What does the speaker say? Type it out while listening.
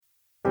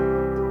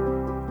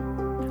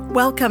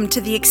Welcome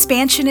to the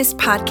Expansionist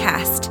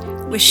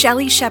Podcast with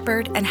Shelley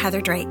Shepard and Heather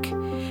Drake.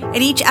 In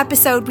each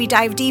episode, we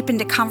dive deep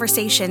into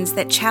conversations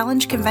that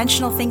challenge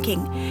conventional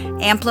thinking,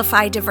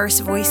 amplify diverse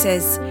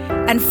voices,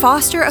 and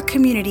foster a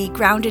community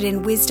grounded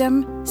in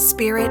wisdom,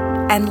 spirit,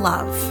 and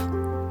love.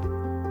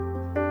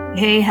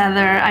 Hey,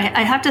 Heather,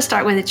 I have to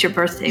start with it's your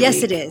birthday Yes,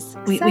 week. it is.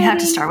 We have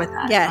to start with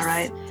that. Yes. All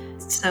right.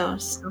 So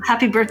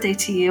happy birthday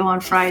to you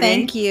on Friday.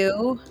 Thank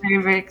you.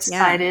 Very, very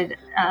excited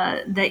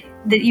that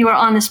you are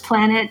on this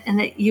planet and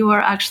that you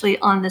are actually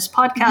on this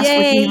podcast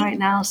with me right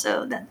now.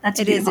 So that's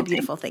a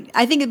beautiful thing.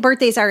 I think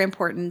birthdays are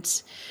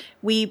important.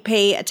 We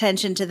pay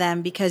attention to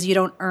them because you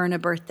don't earn a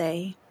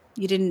birthday.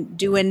 You didn't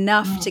do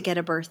enough to get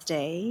a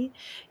birthday.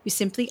 You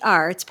simply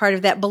are. It's part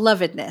of that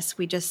belovedness.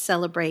 We just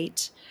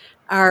celebrate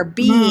our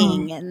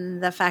being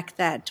and the fact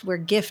that we're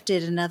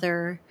gifted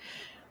another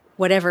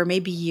whatever,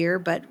 maybe year,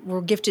 but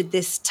we're gifted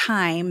this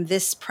time,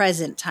 this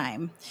present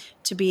time,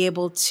 to be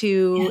able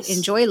to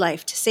enjoy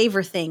life, to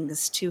savor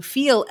things, to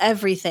feel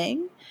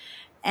everything,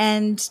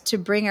 and to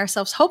bring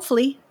ourselves,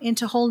 hopefully,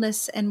 into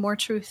wholeness and more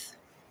truth.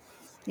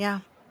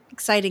 Yeah,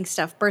 exciting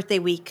stuff. Birthday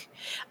week.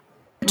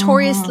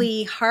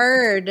 Notoriously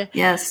hard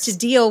to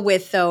deal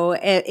with, though,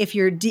 if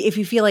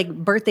you feel like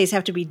birthdays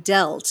have to be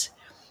dealt.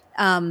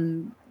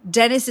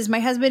 Dennis is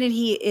my husband, and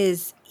he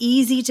is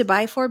easy to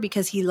buy for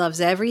because he loves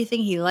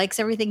everything. He likes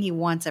everything. He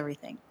wants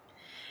everything.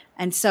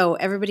 And so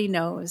everybody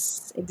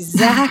knows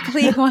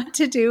exactly what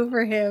to do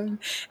for him.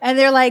 And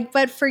they're like,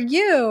 but for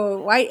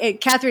you, why?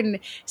 Catherine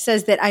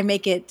says that I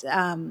make it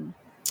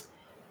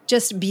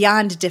just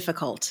beyond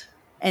difficult.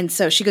 And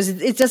so she goes,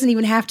 it doesn't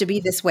even have to be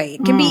this way.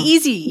 It can be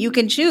easy. You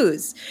can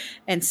choose.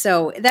 And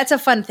so that's a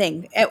fun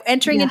thing.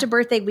 Entering into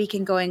birthday week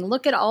and going,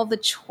 look at all the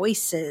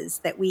choices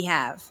that we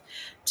have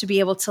to be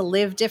able to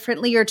live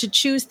differently or to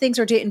choose things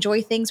or to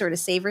enjoy things or to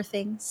savor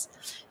things.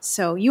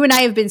 So you and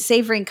I have been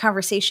savoring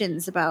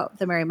conversations about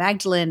the Mary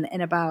Magdalene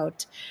and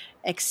about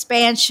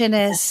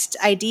expansionist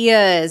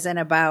ideas and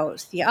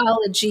about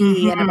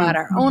theology and about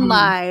our own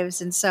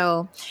lives. And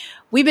so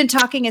we've been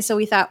talking, and so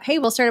we thought, hey,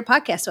 we'll start a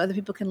podcast so other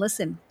people can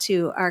listen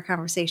to our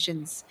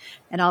conversations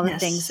and all the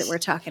things that we're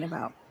talking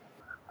about.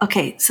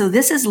 Okay, so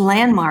this is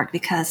landmark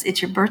because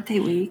it's your birthday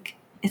week.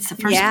 It's the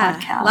first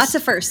podcast. Lots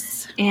of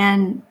firsts.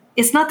 And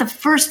it's not the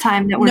first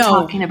time that we're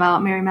talking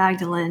about Mary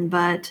Magdalene,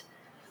 but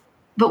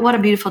what a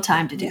beautiful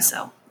time to do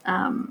so.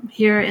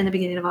 Here in the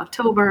beginning of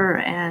October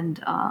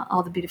and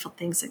all the beautiful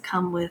things that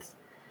come with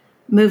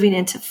moving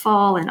into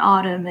fall and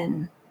autumn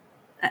and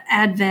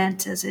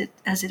Advent as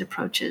it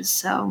approaches.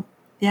 So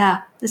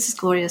yeah, this is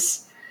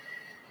glorious.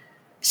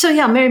 So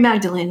yeah, Mary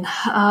Magdalene.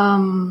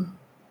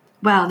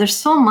 Wow, there's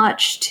so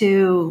much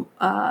to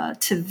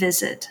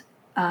visit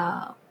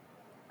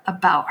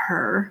about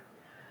her.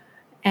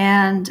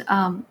 And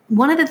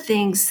one of the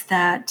things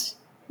that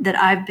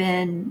I've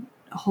been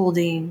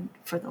holding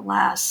for the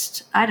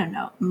last,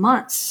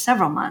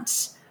 several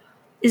months,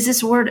 is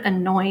this word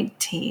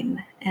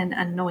anointing and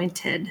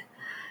anointed.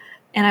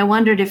 And I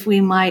wondered if we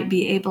might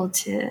be able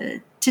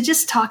to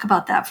just talk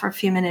about that for a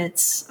few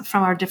minutes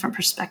from our different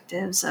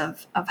perspectives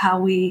of how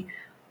we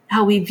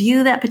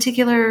view that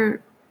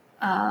particular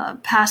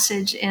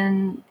passage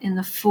in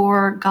the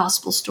four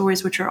gospel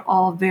stories, which are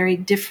all very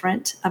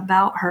different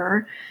about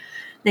her.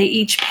 They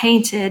each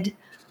painted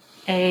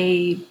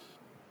a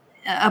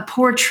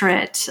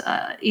portrait.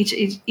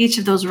 Each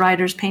of those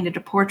writers painted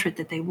a portrait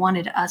that they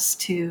wanted us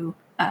to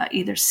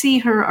either see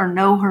her or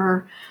know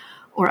her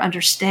or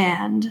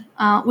understand,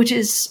 which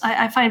is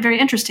I find very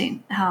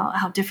interesting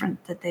how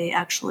different that they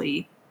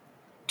actually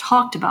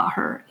talked about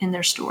her in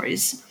their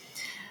stories.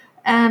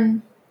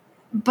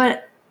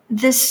 But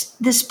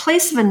this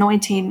place of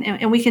anointing,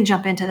 and we can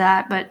jump into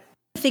that, but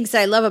things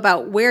I love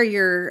about where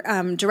you're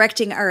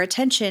directing our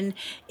attention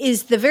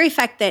is the very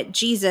fact that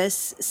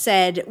Jesus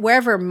said,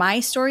 wherever my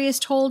story is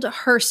told,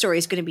 her story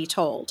is going to be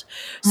told.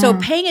 So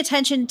paying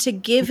attention to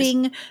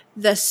giving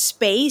the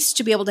space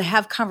to be able to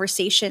have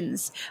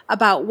conversations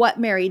about what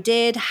Mary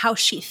did, how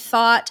she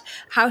thought,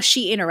 how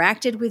she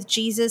interacted with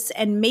Jesus,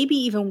 and maybe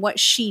even what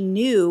she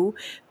knew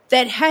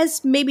that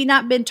has maybe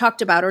not been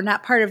talked about or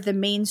not part of the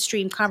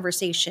mainstream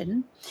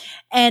conversation.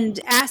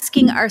 And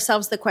asking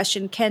ourselves the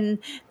question, can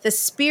the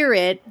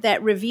Spirit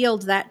that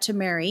revealed that to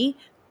Mary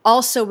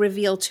also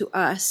reveal to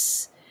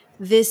us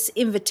this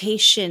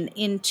invitation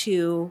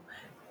into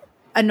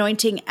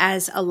anointing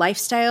as a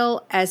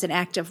lifestyle, as an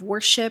act of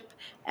worship,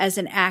 as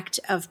an act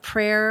of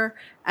prayer,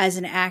 as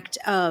an act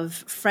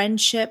of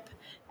friendship,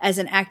 as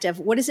an act of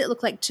what does it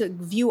look like to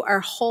view our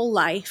whole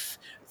life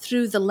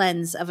through the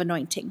lens of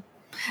anointing?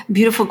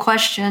 Beautiful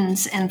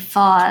questions and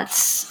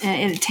thoughts.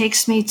 And it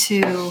takes me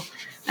to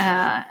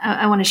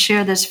I want to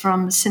share this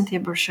from Cynthia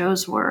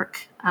Berchot's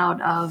work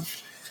out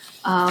of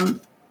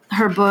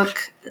her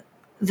book,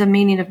 The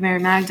Meaning of Mary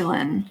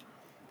Magdalene.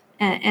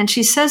 And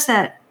she says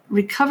that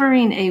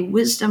recovering a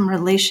wisdom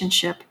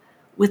relationship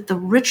with the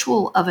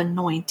ritual of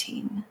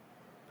anointing,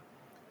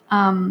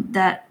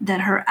 that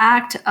her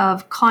act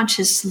of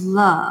conscious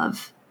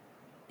love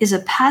is a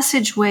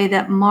passageway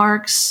that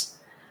marks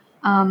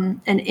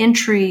an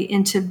entry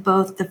into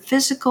both the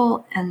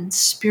physical and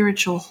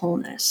spiritual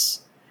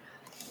wholeness.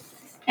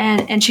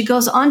 And she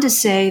goes on to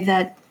say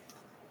that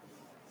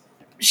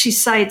she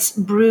cites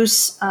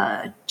Bruce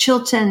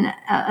Chilton,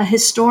 a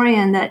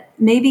historian, that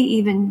maybe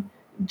even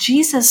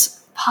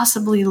Jesus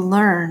possibly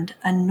learned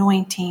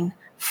anointing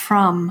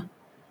from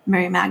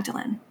Mary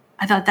Magdalene.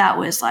 I thought that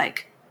was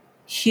like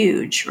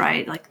huge,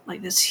 right?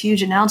 Like this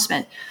huge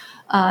announcement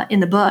in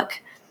the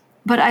book.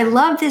 But I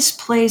love this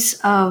place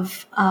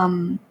of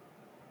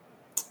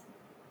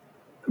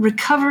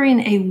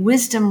recovering a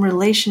wisdom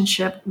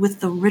relationship with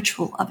the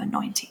ritual of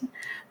anointing.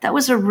 That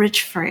was a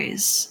rich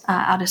phrase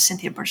out of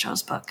Cynthia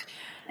Bourgeau's book.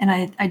 And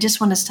I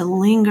just want us to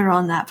linger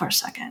on that for a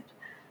second.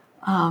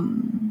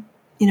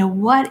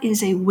 What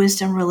is a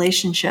wisdom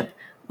relationship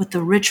with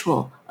the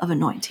ritual of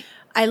anointing?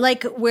 I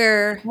like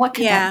where what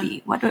could that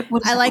be? What does I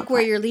that like look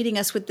where like? you're leading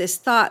us with this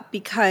thought,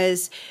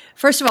 because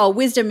first of all,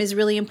 wisdom is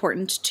really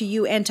important to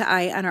you and to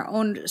I on our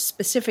own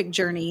specific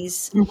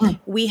journeys.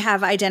 Mm-hmm. We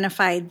have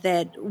identified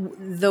that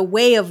the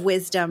way of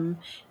wisdom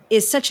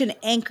is such an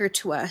anchor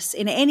to us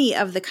in any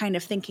of the kind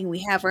of thinking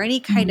we have, or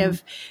any kind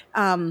of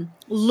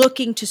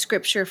looking to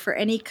scripture for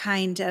any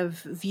kind of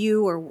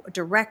view or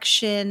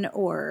direction,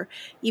 or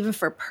even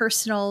for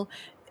personal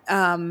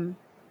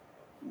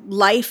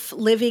life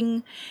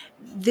living.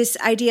 This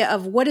idea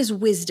of what is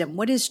wisdom,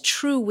 what is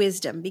true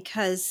wisdom,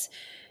 because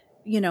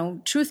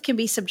truth can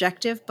be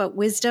subjective, but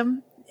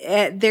wisdom,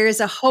 there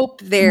is a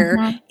hope there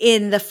Mm-hmm.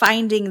 in the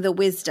finding the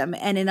wisdom,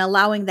 and in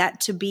allowing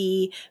that to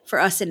be for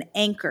us an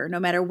anchor.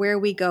 No matter where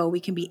we go, we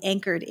can be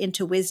anchored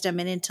into wisdom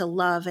and into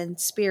love and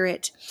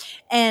spirit.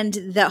 And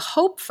the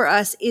hope for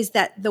us is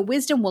that the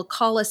wisdom will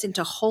call us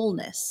into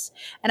wholeness.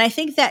 And I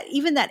think that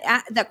even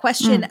that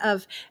question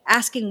of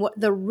asking what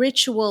the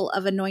ritual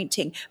of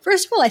anointing,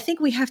 first of all, I think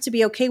we have to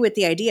be okay with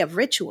the idea of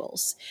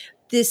rituals.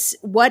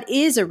 What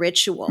is a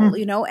ritual,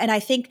 and I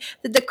think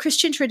that the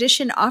Christian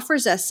tradition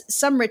offers us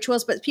some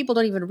rituals, but people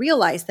don't even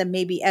realize them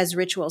maybe as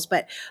rituals.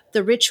 But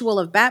the ritual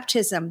of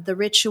baptism, the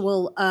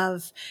ritual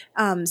of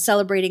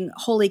celebrating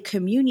Holy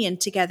Communion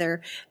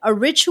together, a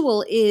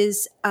ritual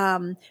is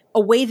a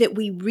way that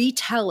we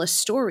retell a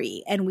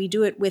story, and we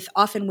do it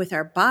often with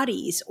our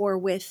bodies, or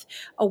with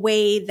a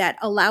way that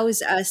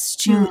allows us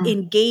to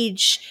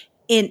engage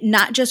in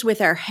not just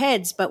with our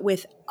heads, but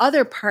with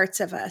other parts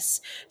of us.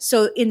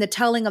 So in the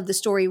telling of the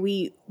story,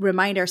 we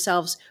remind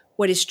ourselves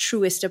what is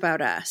truest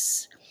about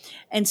us.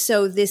 And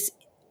so this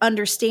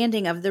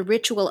understanding of the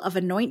ritual of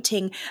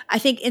anointing, I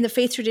think in the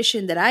faith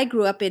tradition that I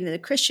grew up in the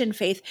Christian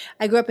faith,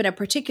 I grew up in a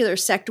particular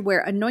sect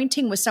where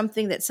anointing was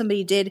something that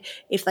somebody did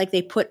if like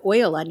they put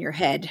oil on your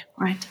head.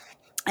 Right.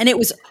 And it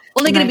was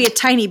only going to be a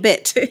tiny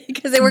bit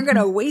because they weren't going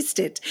to waste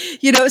it,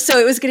 so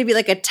it was going to be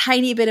like a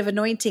tiny bit of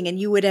anointing and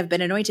you would have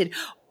been anointed.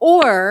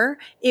 Or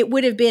it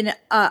would have been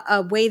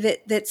a way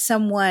that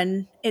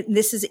someone, and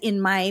this is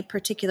in my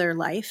particular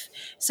life,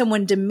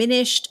 someone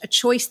diminished a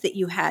choice that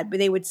you had, but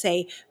they would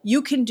say,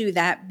 you can do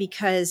that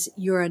because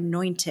you're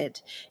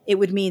anointed. It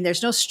would mean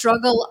there's no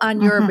struggle on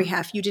your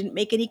behalf. You didn't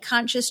make any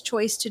conscious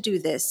choice to do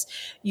this.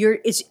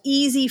 It's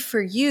easy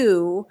for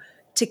you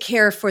to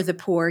care for the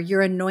poor.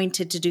 You're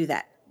anointed to do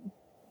that.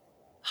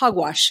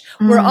 Hogwash.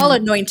 We're all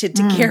anointed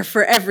to care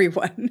for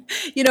everyone,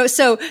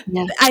 so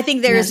yes. I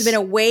think there has been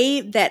a way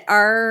that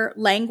our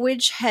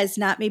language has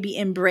not maybe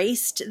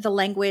embraced the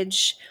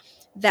language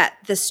that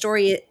the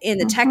story in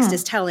the text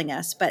is telling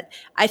us. But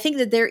I think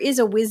that there is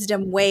a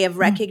wisdom way of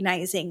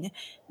recognizing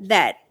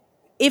that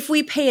if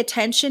we pay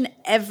attention,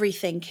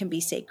 everything can be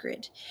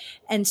sacred.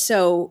 And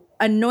so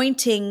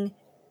anointing,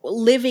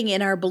 living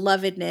in our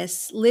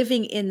belovedness,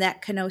 living in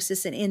that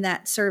kenosis and in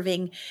that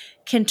serving,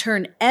 can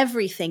turn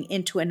everything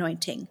into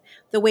anointing.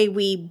 The way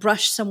we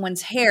brush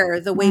someone's hair,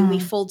 the way we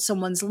fold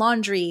someone's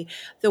laundry,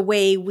 the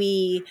way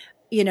we,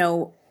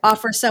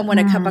 offer someone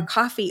a cup of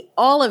coffee,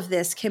 all of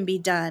this can be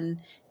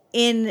done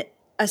in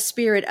a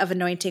spirit of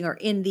anointing, or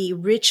in the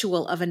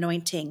ritual of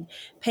anointing,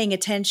 paying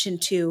attention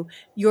to,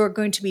 you're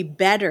going to be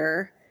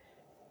better,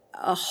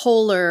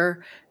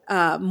 wholer,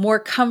 more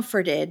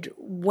comforted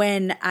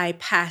when I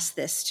pass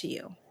this to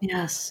you.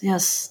 Yes.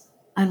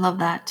 I love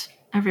that.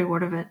 Every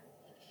word of it.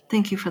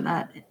 Thank you for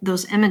that.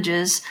 Those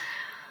images.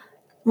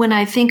 When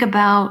I think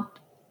about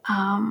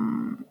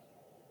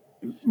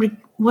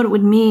what it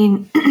would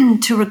mean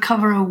to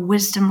recover a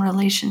wisdom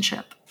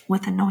relationship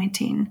with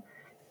anointing,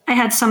 I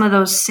had some of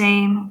those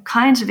same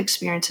kinds of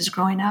experiences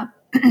growing up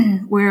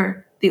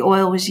where the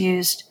oil was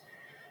used,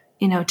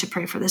 to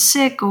pray for the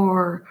sick,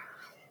 or,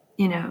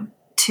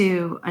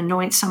 to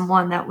anoint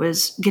someone that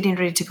was getting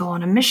ready to go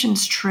on a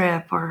missions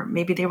trip, or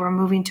maybe they were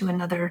moving to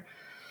another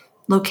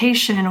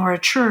location or a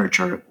church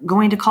or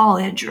going to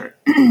college, or,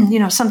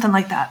 something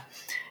like that.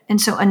 And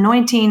so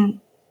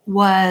anointing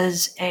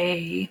was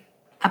a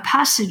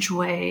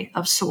passageway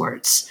of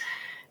sorts.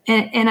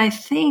 And I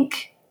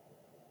think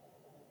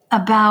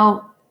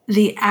about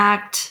the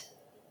act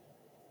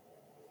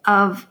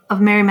of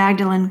Mary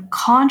Magdalene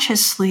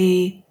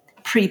consciously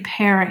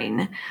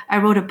preparing. I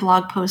wrote a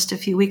blog post a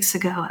few weeks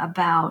ago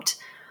about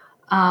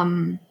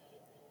the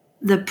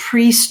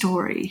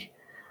pre-story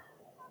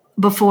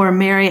before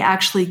Mary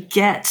actually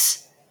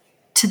gets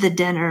to the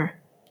dinner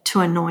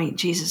to anoint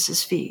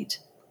Jesus's feet.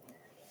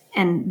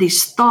 And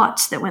these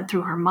thoughts that went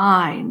through her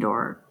mind,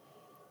 or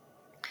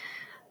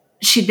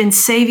she'd been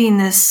saving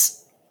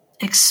this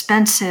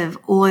expensive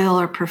oil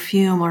or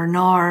perfume or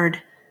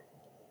nard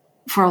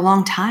for a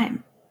long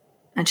time,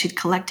 and she'd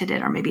collected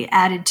it or maybe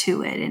added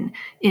to it. And,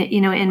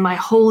 in my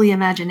holy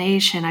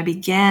imagination, I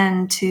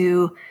began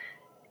to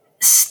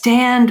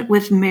stand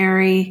with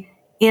Mary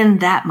in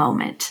that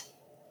moment,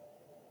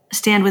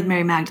 stand with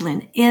Mary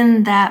Magdalene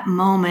in that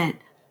moment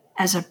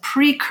as a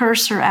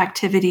precursor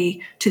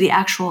activity to the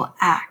actual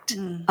act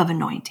of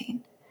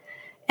anointing.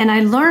 And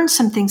I learned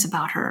some things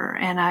about her,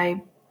 and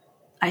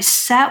I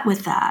sat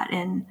with that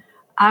and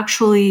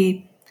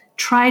actually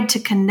tried to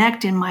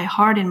connect in my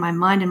heart, in my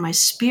mind, in my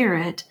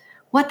spirit,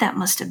 what that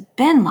must have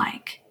been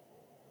like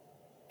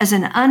as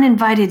an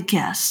uninvited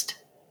guest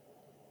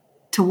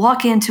to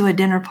walk into a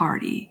dinner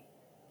party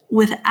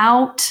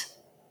without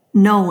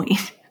knowing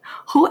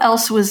who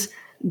else was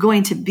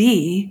going to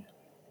be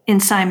in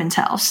Simon's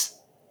house,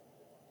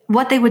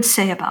 what they would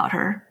say about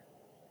her,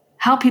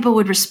 how people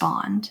would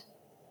respond.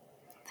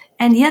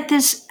 And yet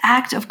this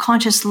act of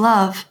conscious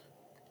love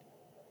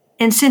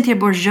in Cynthia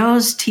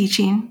Bourgeault's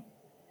teaching,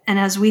 and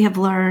as we have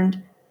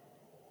learned,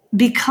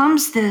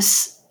 becomes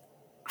this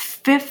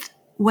fifth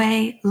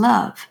way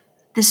love,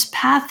 this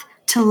path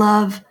to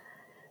love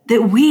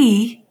that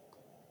we,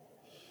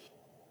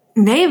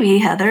 maybe,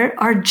 Heather,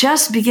 are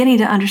just beginning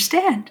to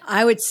understand.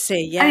 I would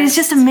say yes. I mean, it's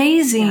just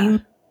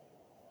amazing.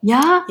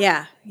 Yeah.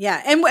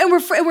 Yeah. And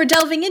we're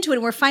delving into it,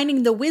 and we're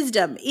finding the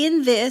wisdom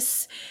in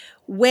this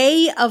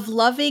way of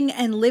loving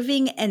and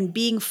living and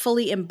being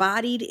fully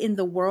embodied in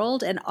the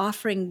world, and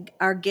offering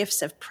our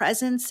gifts of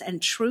presence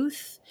and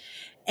truth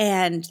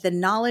and the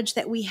knowledge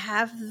that we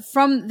have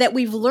that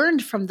we've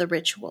learned from the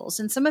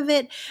rituals. And some of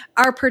it,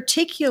 our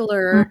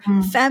particular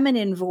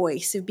feminine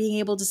voice of being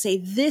able to say,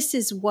 this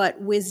is what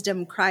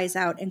wisdom cries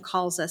out and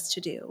calls us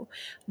to do.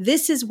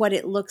 This is what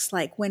it looks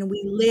like when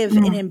we live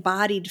an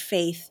embodied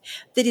faith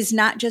that is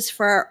not just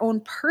for our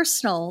own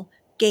personal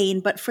gain,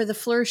 but for the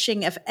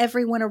flourishing of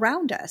everyone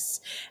around us.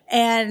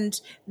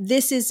 And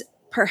this is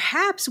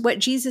perhaps what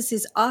Jesus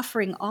is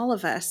offering all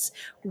of us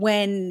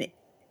when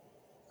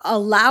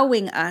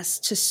allowing us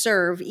to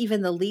serve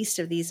even the least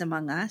of these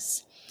among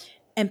us,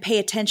 and pay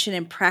attention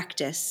and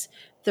practice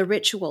the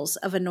rituals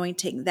of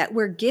anointing that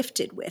we're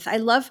gifted with. I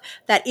love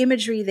that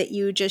imagery that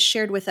you just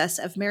shared with us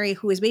of Mary,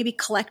 who is maybe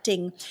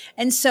collecting.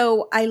 And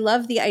so I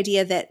love the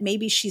idea that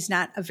maybe she's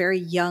not a very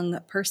young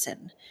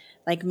person.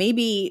 Like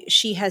maybe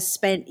she has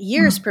spent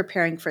years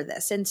preparing for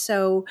this. And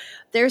so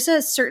there's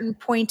a certain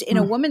point in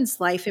a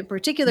woman's life in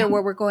particular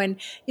where we're going,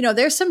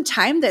 there's some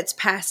time that's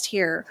passed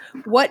here.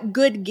 What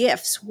good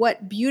gifts,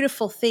 what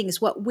beautiful things,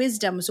 what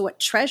wisdoms, what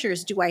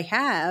treasures do I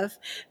have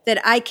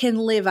that I can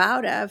live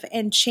out of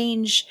and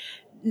change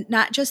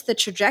not just the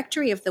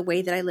trajectory of the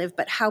way that I live,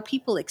 but how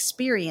people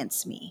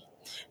experience me?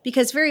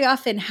 Because very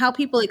often how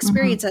people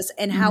experience us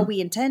and how we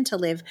intend to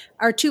live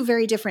are two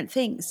very different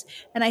things.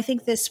 And I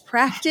think this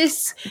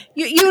practice,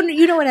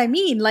 you know what I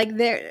mean? Like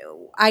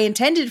I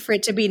intended for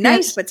it to be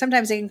nice, but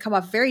sometimes it can come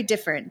off very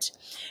different.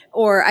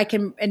 Or I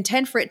can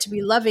intend for it to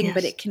be loving,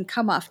 but it can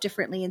come off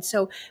differently. And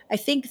so I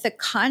think the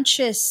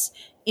conscious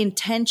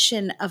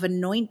intention of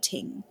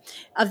anointing,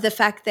 of the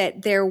fact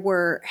that there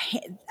were,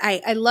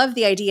 I love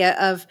the idea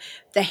of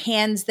the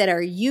hands that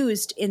are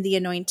used in the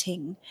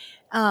anointing.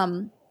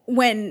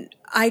 When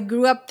I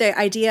grew up, the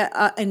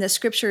idea in the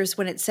scriptures,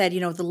 when it said,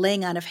 the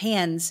laying on of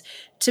hands,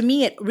 to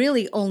me, it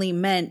really only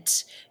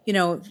meant,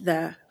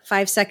 the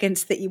 5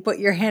 seconds that you put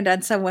your hand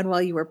on someone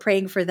while you were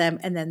praying for them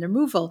and then the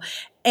removal.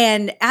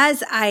 And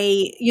as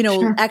I,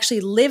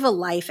 actually live a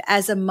life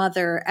as a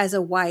mother, as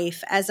a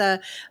wife, as a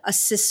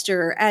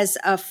sister, as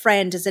a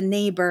friend, as a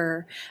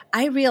neighbor,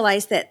 I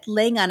realized that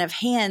laying on of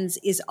hands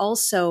is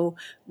also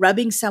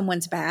rubbing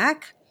someone's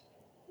back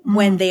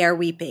when they are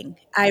weeping.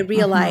 I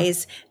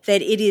realize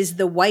that it is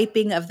the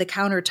wiping of the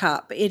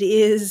countertop. It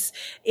is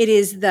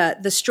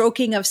the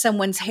stroking of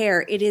someone's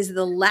hair. It is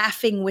the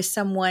laughing with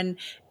someone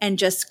and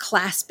just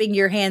clasping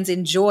your hands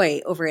in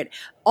joy over it.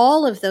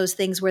 All of those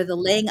things where the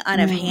laying on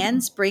of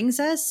hands brings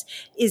us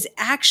is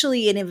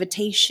actually an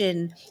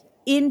invitation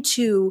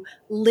into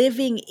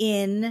living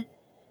in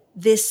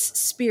this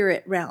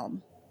spirit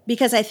realm.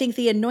 Because I think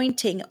the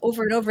anointing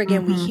over and over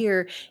again we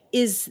hear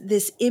is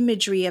this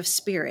imagery of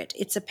spirit.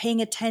 It's a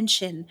paying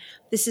attention.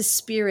 This is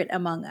spirit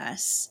among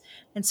us.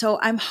 And so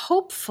I'm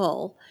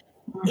hopeful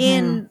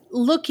in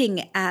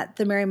looking at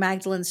the Mary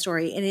Magdalene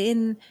story and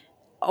in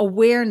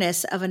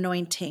awareness of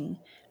anointing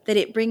that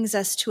it brings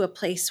us to a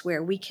place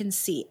where we can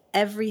see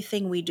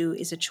everything we do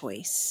is a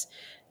choice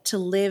to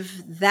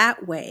live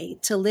that way,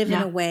 to live in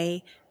a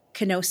way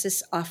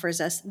Kenosis offers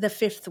us, the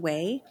fifth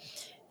way.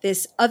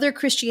 This other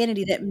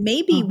Christianity that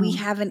maybe we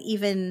haven't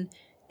even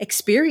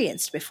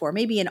experienced before.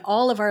 Maybe in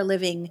all of our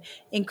living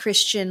in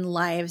Christian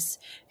lives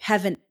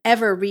haven't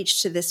ever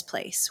reached to this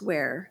place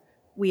where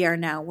we are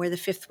now, where the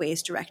fifth way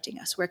is directing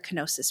us, where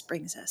kenosis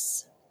brings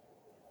us.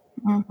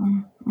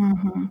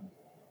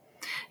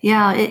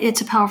 Yeah,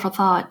 it's a powerful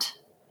thought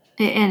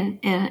and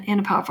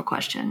a powerful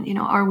question.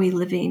 Are we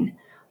living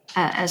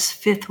as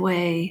fifth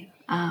way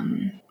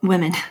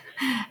women,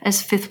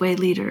 as fifth way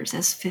leaders,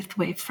 as fifth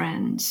way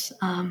friends,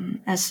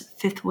 as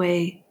fifth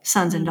way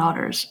sons and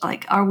daughters?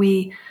 Like, are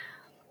we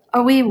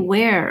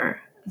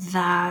aware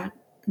that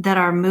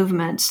our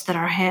movements, that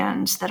our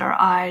hands, that our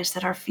eyes,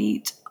 that our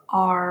feet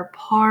are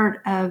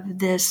part of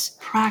this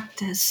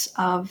practice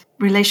of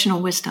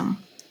relational wisdom?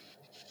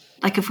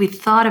 Like, if we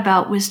thought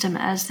about wisdom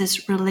as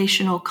this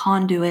relational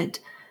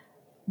conduit,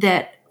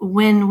 that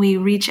when we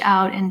reach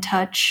out and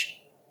touch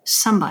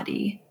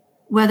somebody,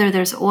 whether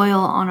there's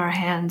oil on our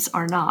hands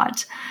or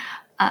not,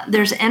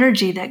 there's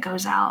energy that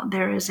goes out.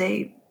 There's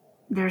a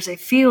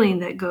feeling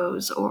that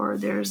goes, or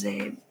there's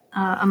a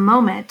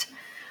moment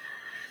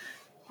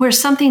where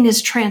something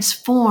is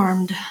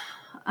transformed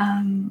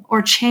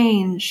or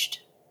changed,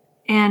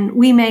 and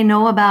we may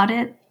know about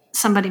it.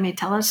 Somebody may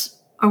tell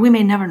us, or we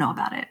may never know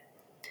about it.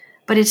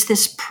 But it's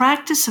this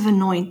practice of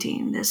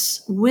anointing,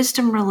 this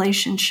wisdom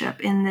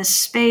relationship in this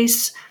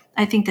space,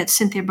 I think, that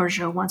Cynthia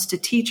Bourgeault wants to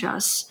teach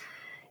us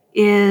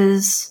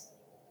is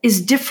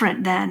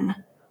different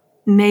than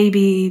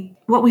maybe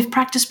what we've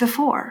practiced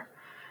before.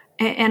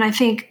 And I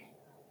think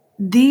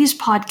these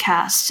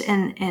podcasts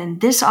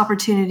and this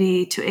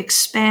opportunity to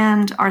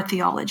expand our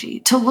theology,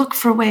 to look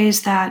for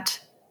ways that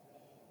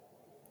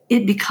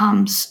it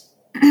becomes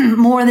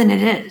more than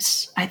it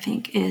is, I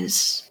think,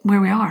 is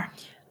where we are.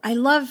 I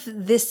love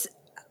this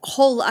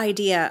whole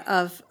idea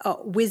of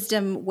a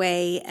wisdom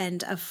way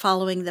and of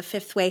following the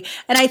fifth way.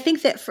 And I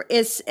think that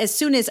as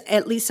soon as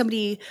at least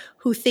somebody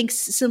who thinks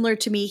similar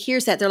to me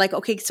hears that, they're like,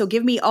 okay, so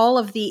give me all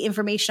of the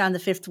information on the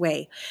fifth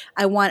way.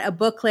 I want a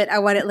booklet. I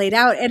want it laid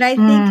out. And I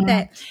think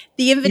that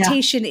the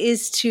invitation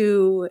is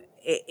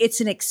it's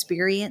an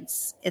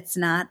experience. It's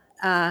not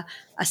a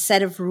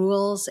set of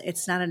rules.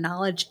 It's not a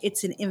knowledge.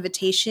 It's an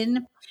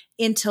invitation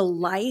into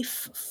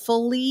life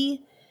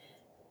fully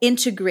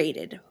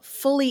integrated,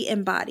 fully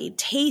embodied.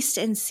 Taste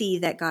and see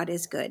that God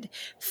is good.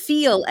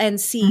 Feel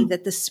and see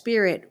that the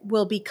Spirit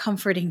will be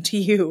comforting to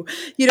you.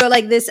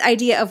 Like this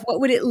idea of what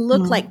would it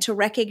look like to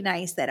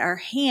recognize that our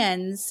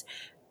hands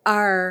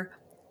are,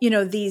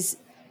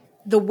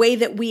 the way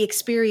that we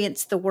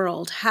experience the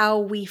world, how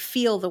we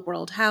feel the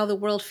world, how the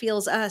world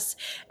feels us,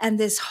 and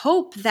this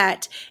hope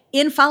that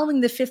in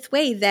following the fifth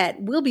way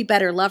that we'll be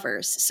better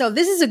lovers. So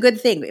this is a good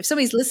thing. If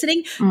somebody's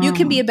listening, you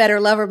can be a better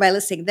lover by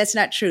listening. That's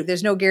not true.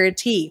 There's no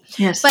guarantee.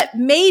 Yes. But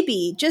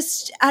maybe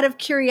just out of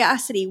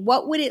curiosity,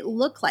 what would it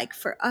look like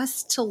for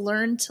us to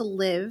learn to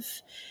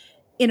live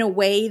in a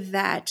way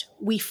that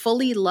we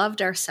fully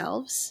loved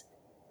ourselves,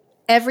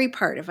 every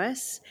part of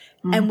us,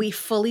 and we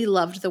fully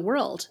loved the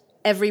world?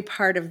 Every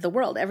part of the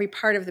world, every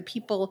part of the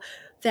people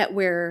that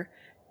we're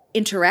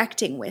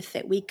interacting with,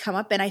 that we come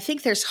up. And I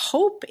think there's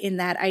hope in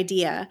that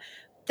idea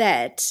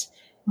that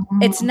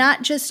it's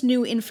not just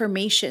new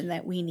information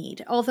that we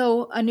need,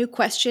 although a new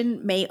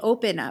question may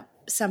open up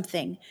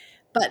something.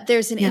 But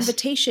there's an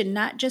invitation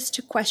not just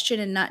to question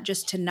and not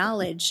just to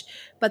knowledge,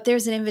 but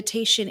there's an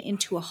invitation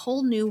into a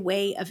whole new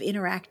way of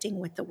interacting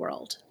with the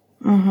world.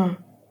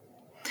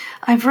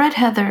 I've read,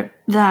 Heather,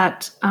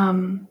 that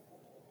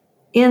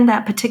in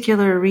that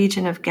particular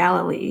region of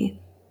Galilee,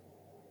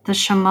 the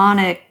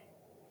shamanic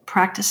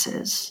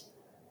practices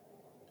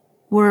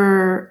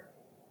were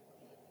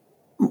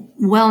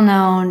well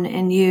known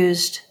and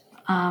used,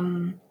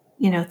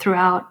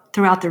 throughout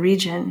the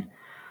region,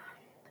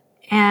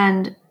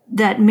 and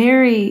that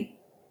Mary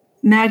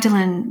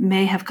Magdalene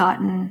may have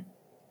gotten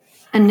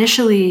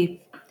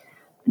initially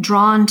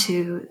drawn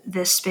to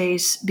this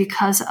space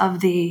because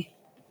of we're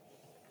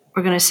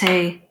going to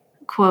say,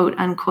 quote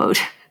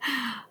unquote,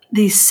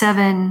 these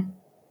 7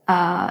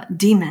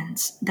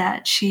 demons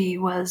that she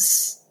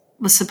was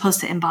supposed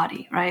to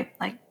embody, right?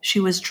 Like, she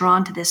was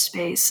drawn to this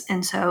space.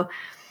 And so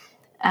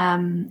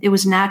it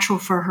was natural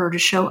for her to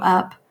show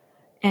up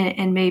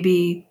and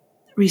maybe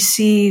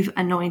receive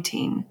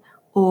anointing.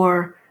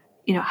 Or,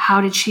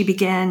 how did she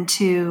begin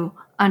to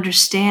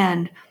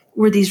understand,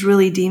 were these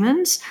really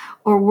demons,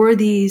 or were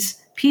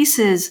these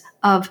pieces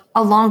of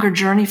a longer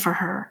journey for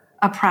her,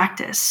 a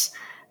practice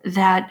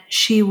that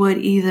she would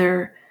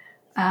either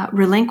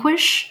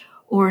relinquish,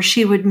 or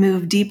she would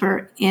move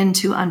deeper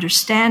into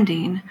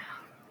understanding.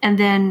 And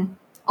then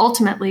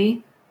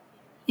ultimately,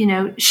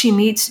 she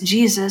meets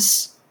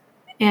Jesus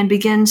and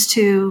begins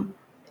to,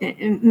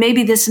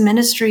 maybe this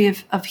ministry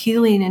of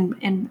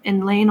healing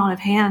and laying on of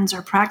hands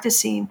or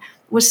practicing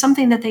was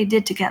something that they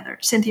did together.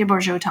 Cynthia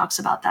Bourgeault talks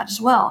about that as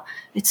well.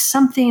 It's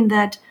something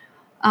that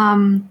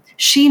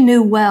she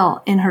knew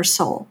well in her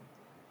soul.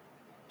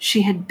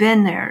 She had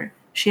been there.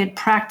 She had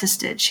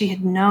practiced it. She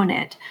had known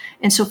it.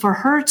 And so for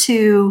her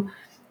to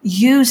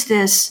use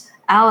this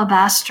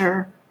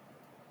alabaster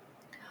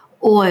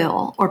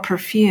oil or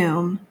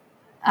perfume,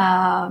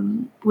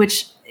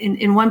 which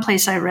in one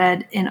place I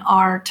read, in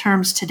our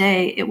terms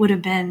today, it would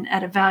have been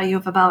at a value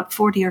of about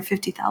 $40,000 or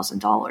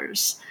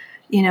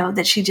 $50,000,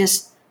 that she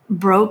just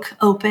broke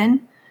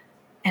open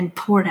and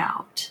poured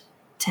out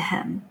to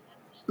him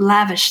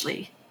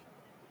lavishly.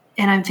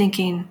 And I'm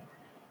thinking,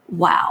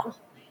 wow,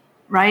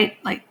 right?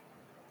 Like,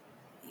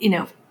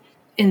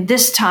 in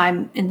this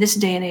time, in this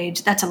day and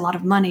age, that's a lot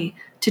of money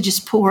to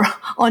just pour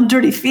on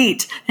dirty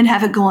feet and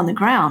have it go on the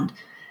ground.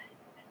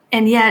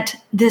 And yet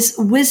this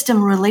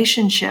wisdom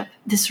relationship,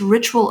 this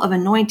ritual of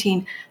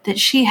anointing that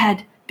she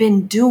had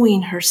been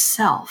doing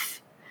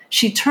herself,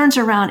 she turns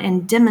around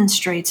and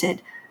demonstrates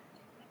it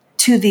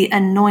to the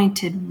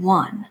anointed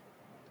one.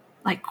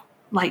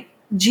 Like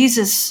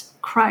Jesus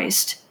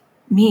Christ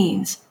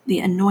means the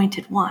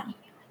anointed one.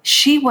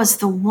 She was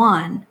the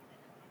one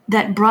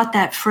that brought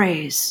that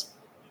phrase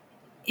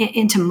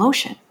into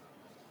motion.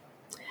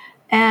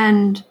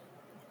 And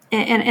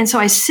so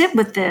I sit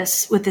with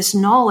this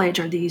knowledge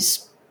or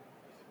this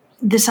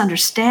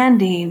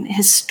understanding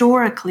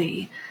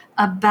historically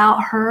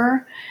about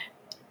her.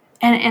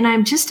 And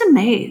I'm just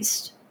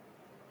amazed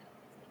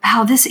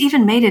how this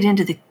even made it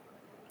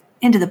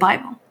into the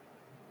Bible.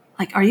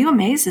 Like, are you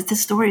amazed that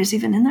this story is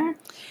even in there?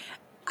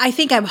 I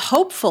think I'm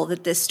hopeful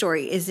that this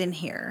story is in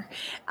here.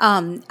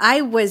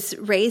 I was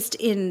raised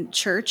in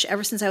church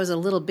ever since I was a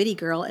little bitty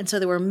girl. And so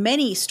there were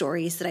many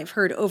stories that I've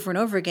heard over and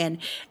over again.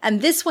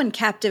 And this one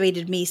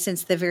captivated me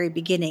since the very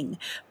beginning,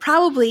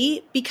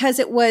 probably because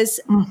it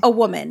was a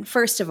woman,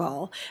 first of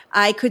all.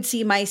 I could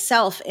see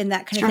myself in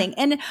that kind of thing.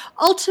 And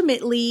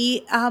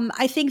ultimately,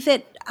 I think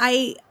that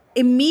I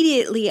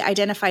immediately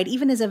identified,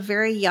 even as a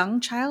very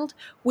young child,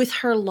 with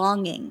her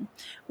longing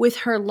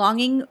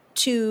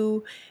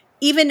to,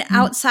 even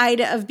outside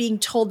of being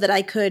told that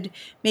I could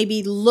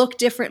maybe look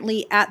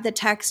differently at the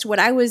text, what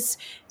I was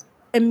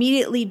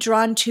immediately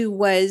drawn to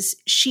was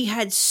she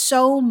had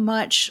so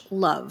much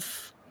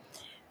love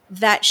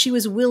that she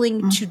was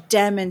willing to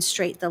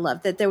demonstrate the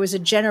love, that there was a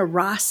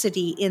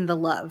generosity in the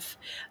love,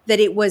 that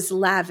it was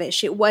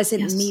lavish, it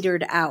wasn't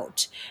metered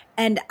out.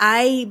 And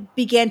I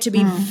began to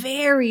be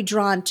very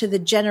drawn to the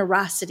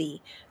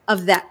generosity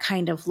of that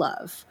kind of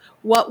love.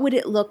 What would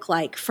it look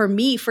like for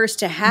me first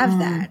to have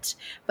that,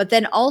 but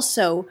then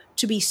also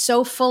to be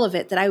so full of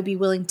it that I would be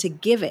willing to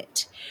give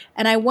it?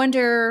 And I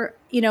wonder,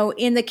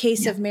 in the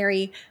case of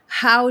Mary,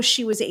 how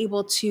she was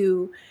able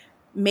to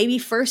maybe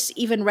first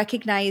even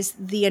recognize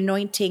the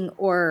anointing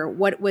or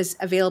what was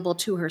available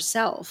to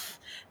herself,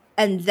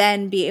 and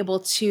then be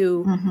able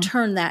to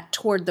turn that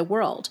toward the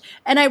world.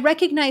 And I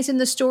recognize in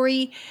the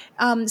story,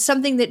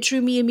 something that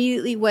drew me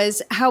immediately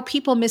was how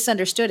people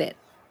misunderstood it.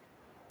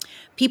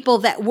 People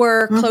that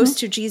were close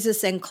to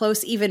Jesus and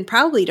close even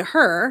probably to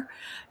her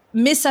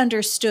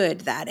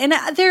misunderstood that. And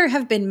there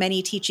have been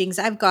many teachings.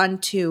 I've gone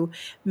to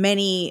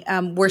many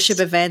worship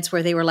events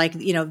where they were like,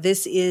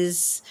 this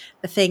is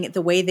the thing,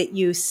 the way that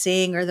you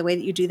sing or the way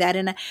that you do that.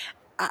 And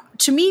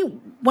to me,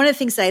 one of the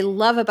things that I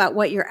love about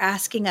what you're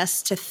asking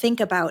us to think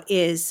about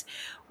is,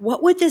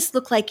 what would this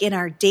look like in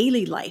our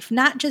daily life,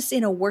 not just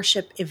in a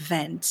worship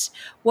event?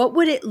 What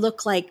would it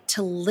look like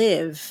to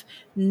live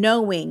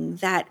knowing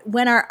that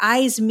when our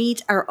eyes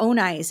meet our own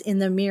eyes in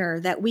the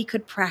mirror, that we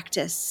could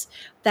practice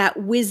that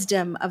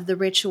wisdom of the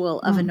ritual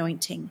of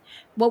anointing?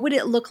 What would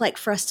it look like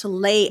for us to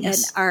lay in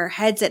our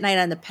heads at night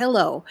on the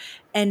pillow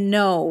and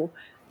know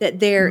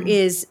that there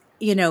is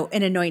an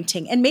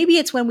anointing? And maybe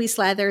it's when we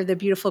slather the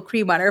beautiful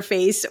cream on our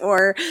face,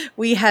 or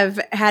we have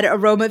had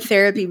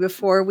aromatherapy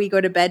before we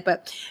go to bed,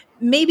 but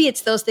maybe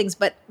it's those things.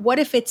 But what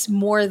if it's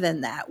more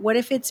than that? What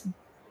if it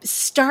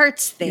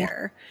starts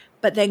there,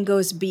 but then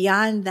goes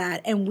beyond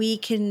that, and we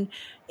can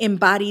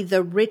embody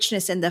the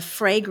richness and the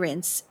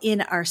fragrance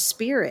in our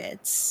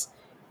spirits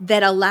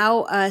that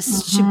allow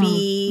us to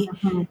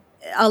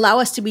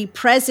be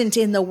present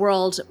in the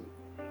world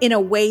in a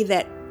way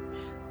that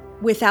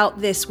without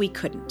this we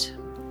couldn't.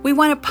 We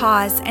want to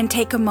pause and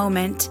take a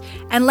moment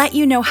and let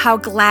you know how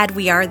glad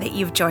we are that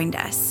you've joined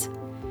us.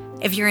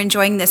 If you're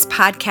enjoying this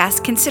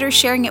podcast, consider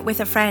sharing it with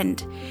a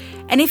friend.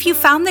 And if you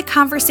found the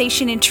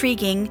conversation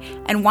intriguing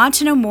and want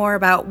to know more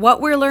about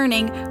what we're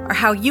learning or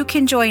how you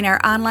can join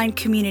our online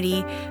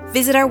community,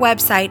 visit our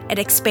website at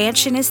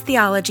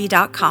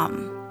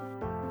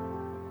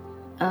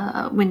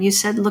expansionisttheology.com. When you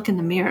said look in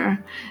the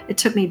mirror, it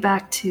took me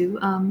back to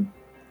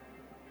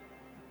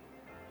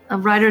a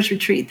writer's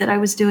retreat that I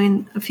was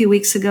doing a few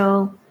weeks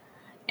ago.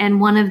 And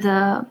one of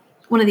the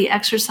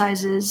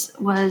exercises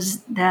was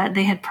that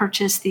they had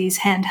purchased these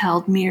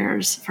handheld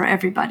mirrors for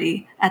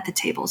everybody at the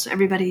table. So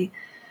everybody,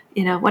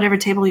 whatever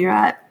table you're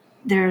at,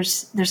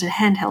 there's a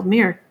handheld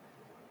mirror.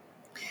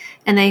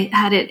 And they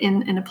had it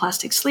in a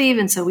plastic sleeve.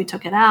 And so we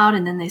took it out,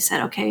 and then they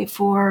said, okay,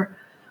 for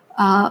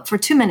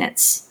 2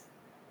 minutes.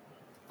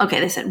 Okay,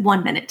 they said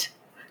 1 minute,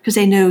 because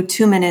they knew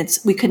 2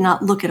 minutes we could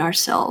not look at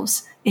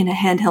ourselves in a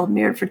handheld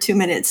mirror for 2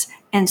 minutes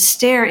and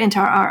stare into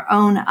our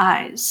own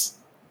eyes.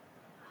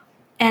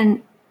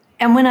 And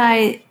when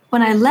I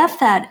left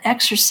that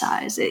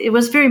exercise, it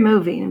was very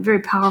moving and very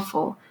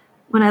powerful.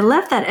 When I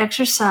left that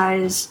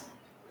exercise,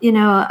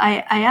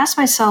 I asked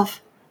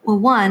myself, well,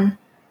 one,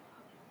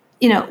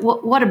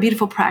 what a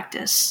beautiful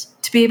practice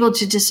to be able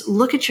to just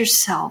look at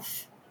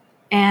yourself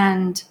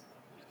and,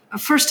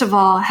 first of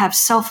all, have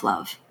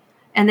self-love.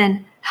 And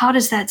then how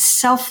does that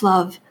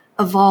self-love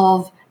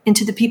evolve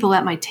into the people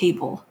at my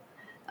table?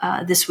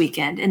 this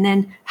weekend? And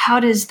then how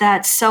does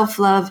that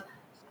self-love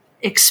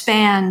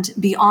expand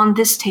beyond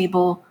this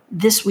table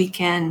this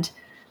weekend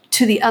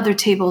to the other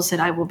tables that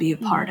I will be a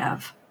part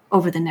of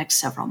over the next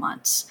several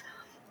months?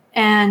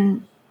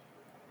 And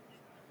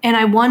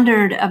I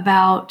wondered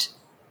about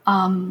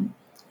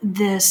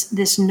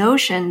this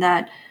notion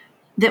that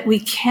we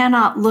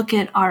cannot look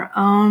at our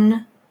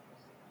own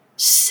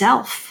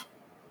self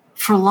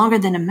for longer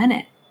than a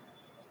minute.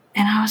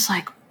 And I was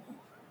like,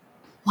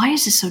 why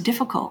is this so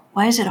difficult?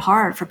 Why is it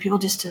hard for people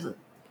just to,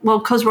 well,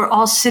 because we're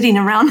all sitting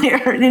around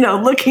there,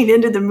 looking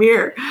into the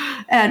mirror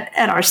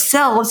at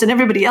ourselves, and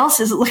everybody else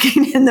is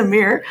looking in the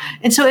mirror.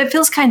 And so it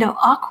feels kind of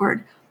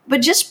awkward,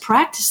 but just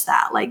practice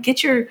that. Like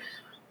get your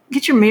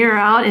mirror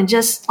out and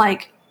just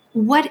like,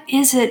 what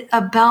is it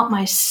about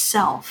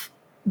myself?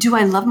 Do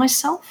I love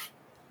myself?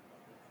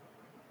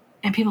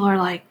 And people are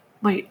like,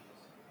 wait,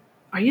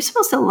 are you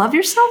supposed to love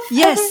yourself?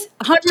 Yes,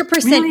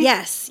 100%. Really?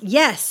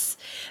 Yes.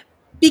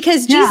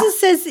 Because Jesus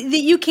says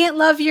that you can't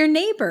love your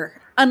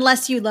neighbor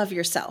unless you love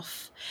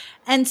yourself.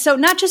 And so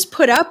not just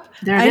put up,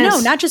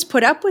 not just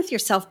put up with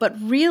yourself, but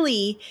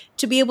really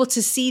to be able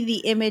to see the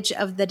image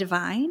of the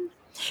divine.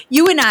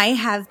 You and I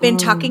have been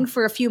talking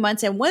for a few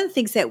months, and one of the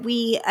things that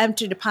we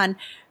entered upon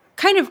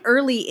kind of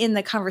early in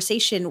the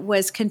conversation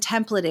was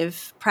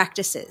contemplative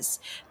practices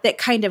that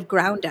kind of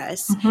ground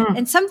us. Mm-hmm.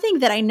 And something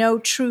that I know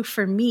true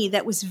for me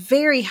that was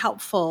very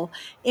helpful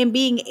in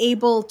being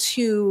able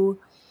to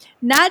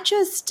not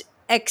just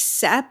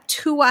accept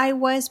who I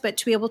was, but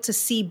to be able to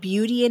see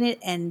beauty in it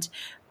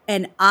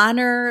and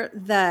honor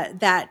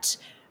that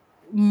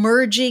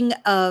merging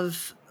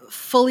of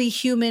fully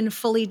human,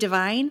 fully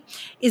divine,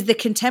 is the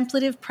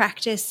contemplative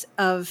practice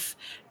of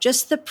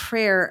just the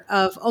prayer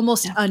of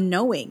almost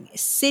unknowing,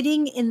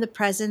 sitting in the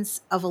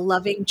presence of a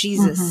loving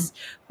Jesus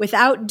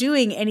without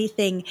doing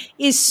anything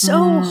is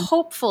so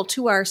hopeful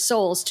to our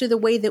souls, to the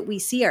way that we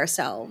see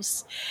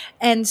ourselves.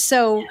 And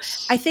so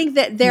I think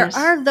that there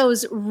are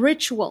those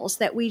rituals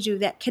that we do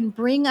that can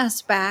bring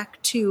us back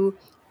to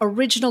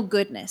original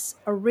goodness,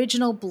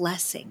 original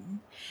blessing.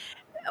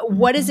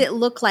 What does it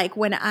look like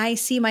when I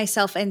see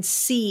myself and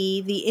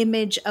see the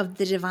image of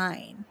the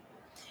divine?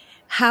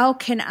 How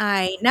can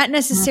I not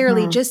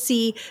necessarily just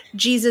see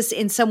Jesus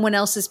in someone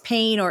else's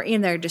pain or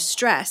in their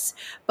distress,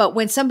 but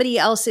when somebody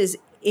else is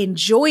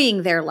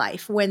enjoying their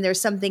life, when there's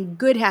something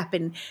good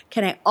happen,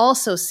 can I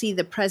also see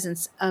the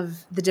presence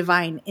of the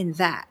divine in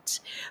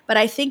that? But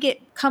I think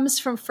it comes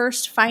from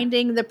first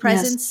finding the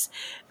presence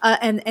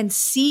and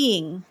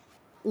seeing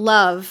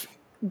love,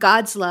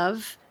 God's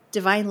love,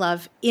 divine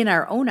love in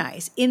our own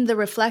eyes, in the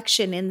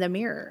reflection in the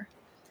mirror,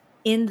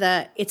 in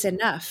the it's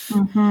enough,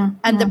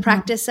 and the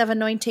practice of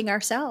anointing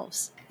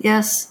ourselves.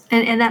 Yes.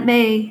 And that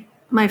may,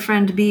 my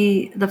friend,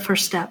 be the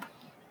first step,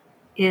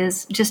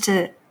 is just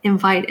to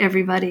invite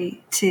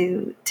everybody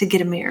to get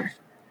a mirror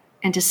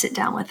and to sit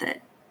down with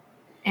it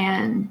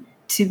and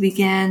to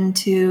begin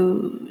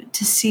to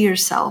see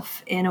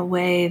yourself in a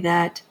way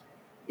that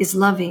is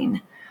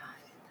loving.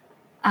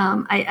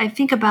 I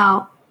think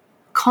about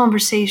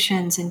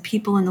conversations and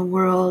people in the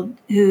world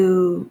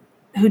who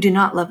do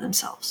not love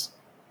themselves,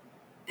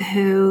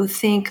 who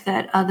think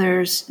that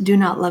others do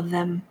not love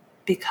them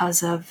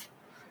because of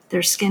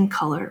their skin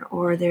color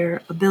or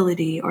their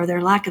ability or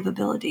their lack of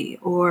ability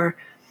or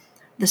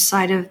the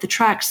side of the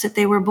tracks that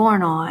they were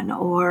born on,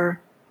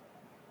 or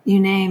you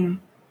name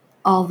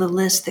all the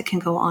lists that can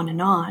go on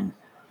and on.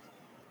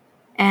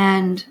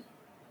 And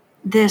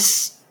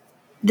this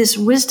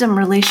wisdom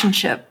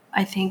relationship,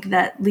 I think,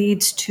 that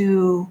leads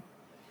to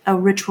a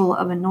ritual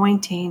of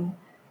anointing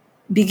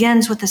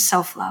begins with a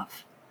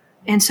self-love.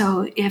 And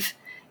so if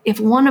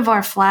one of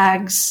our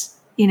flags,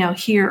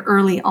 here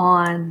early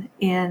on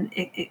in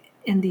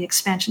the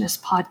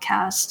Expansionist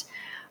podcast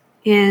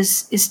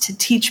is to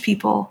teach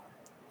people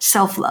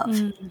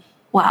self-love.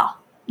 Wow.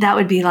 That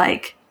would be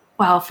like,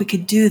 wow, if we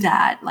could do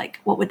that, like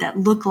what would that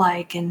look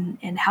like?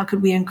 And how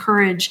could we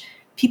encourage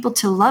people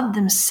to love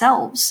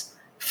themselves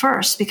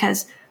first?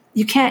 Because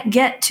you can't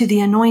get to the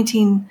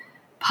anointing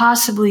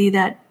possibly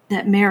that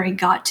Mary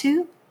got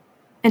to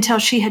until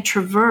she had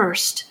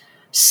traversed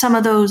some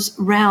of those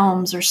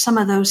realms or some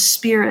of those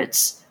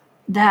spirits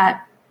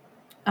that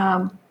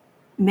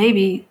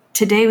maybe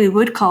today we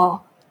would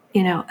call,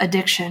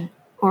 addiction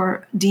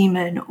or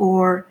demon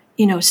or,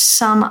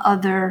 some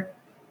other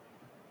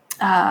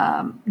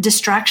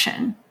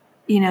distraction,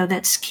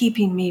 that's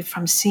keeping me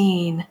from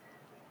seeing,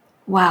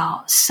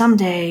 wow,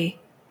 someday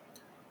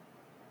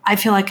I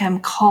feel like I'm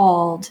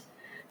called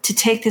to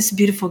take this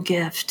beautiful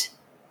gift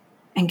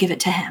and give it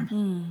to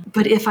him.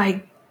 But if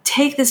I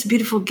take this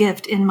beautiful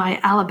gift in my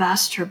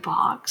alabaster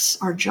box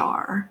or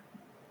jar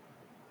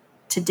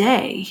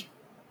today,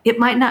 it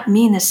might not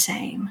mean the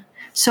same.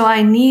 So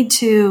I need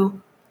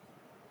to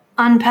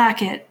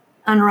unpack it,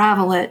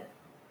 unravel it,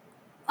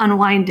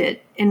 unwind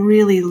it, and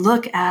really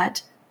look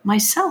at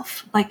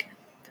myself. Like,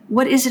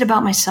 what is it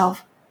about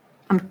myself?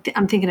 I'm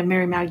thinking of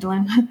Mary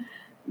Magdalene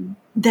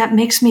that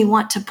makes me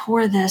want to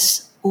pour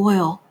this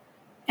oil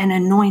and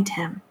anoint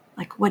him.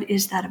 Like, what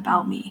is that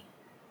about me?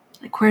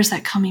 Like, where's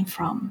that coming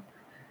from?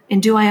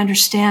 And do I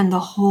understand the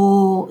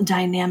whole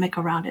dynamic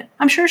around it?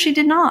 I'm sure she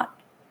did not.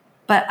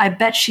 But I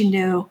bet she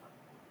knew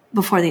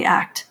before the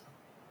act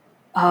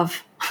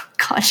of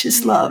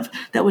conscious love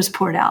that was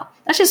poured out.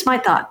 That's just my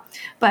thought.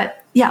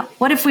 But yeah,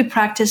 what if we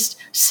practiced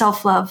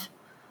self-love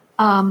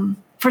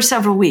for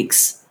several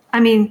weeks? I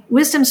mean,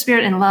 wisdom,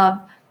 spirit, and love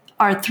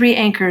are three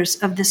anchors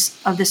of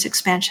this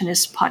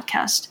expansionist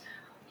podcast.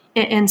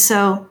 And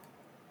so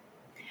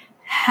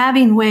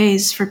having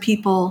ways for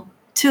people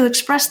to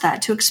express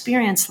that, to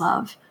experience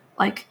love,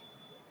 like,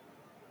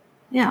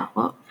 yeah,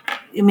 well,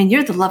 I mean,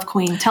 you're the love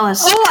queen. Tell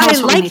us. Oh, tell I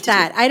us what we need like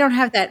that. to do. I don't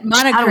have that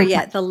moniker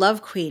yet, the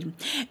love queen.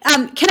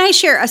 Can I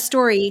share a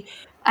story?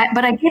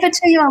 But I gave it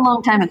to you a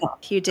long time ago.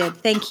 You did.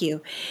 Thank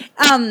you.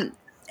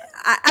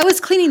 I was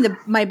cleaning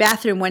my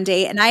bathroom one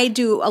day, and I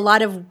do a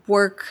lot of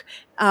work,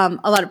 a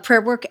lot of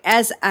prayer work,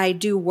 as I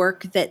do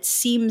work that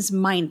seems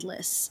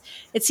mindless.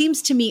 It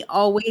seems to me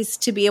always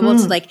to be able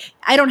to, like,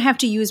 I don't have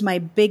to use my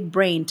big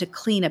brain to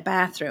clean a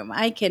bathroom.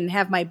 I can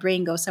have my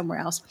brain go somewhere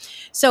else.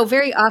 So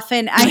very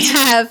often I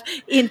have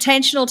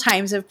intentional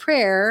times of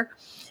prayer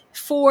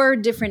for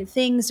different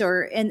things,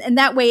 and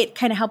that way it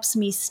kind of helps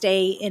me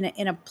stay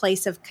in a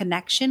place of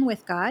connection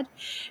with God.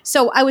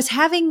 So I was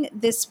having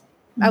this,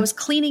 I was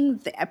cleaning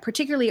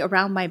particularly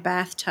around my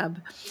bathtub,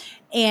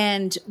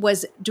 and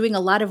was doing a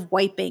lot of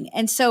wiping.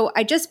 And so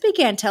I just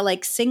began to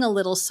like sing a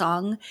little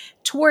song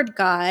toward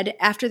God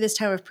after this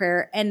time of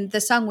prayer. And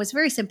the song was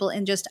very simple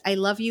and just, I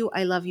love you,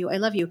 I love you, I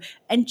love you.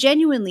 And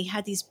genuinely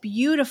had these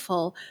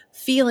beautiful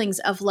feelings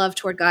of love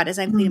toward God as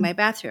I'm cleaning my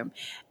bathroom.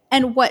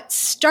 And what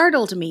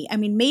startled me, I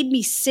mean, made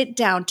me sit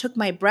down, took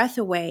my breath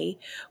away,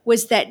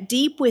 was that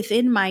deep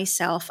within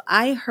myself,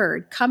 I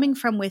heard coming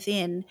from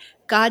within,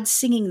 God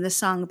singing the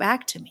song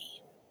back to me.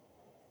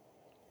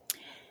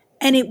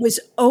 And it was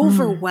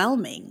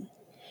overwhelming.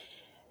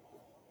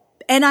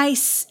 And I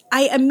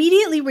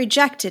immediately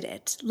rejected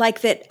it, like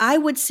that I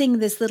would sing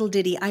this little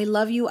ditty, I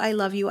love you, I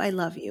love you, I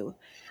love you.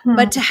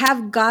 But to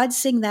have God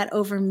sing that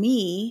over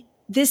me,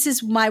 this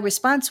is my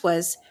response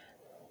was,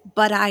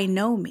 but I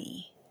know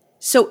me.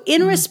 So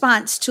in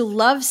response to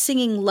love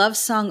singing love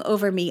song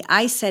over me,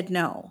 I said,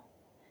 no,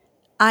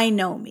 I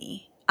know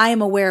me. I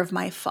am aware of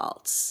my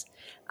faults.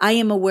 I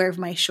am aware of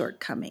my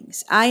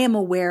shortcomings. I am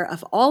aware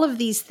of all of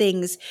these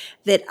things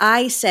that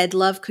I said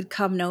love could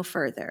come no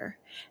further.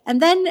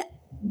 And then,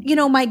 you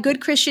know, my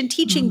good Christian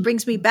teaching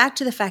brings me back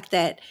to the fact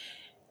that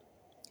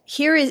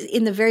here is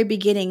in the very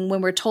beginning, when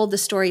we're told the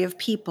story of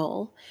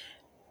people,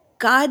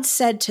 God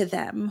said to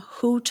them,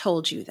 who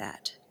told you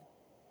that?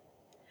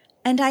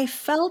 And I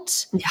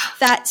felt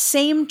that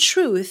same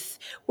truth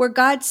where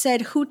God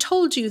said, who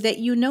told you that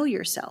you know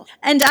yourself?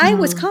 And I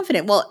was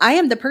confident. Well, I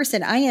am the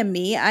person. I am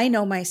me. I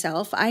know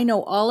myself. I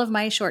know all of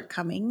my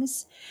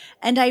shortcomings.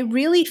 And I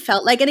really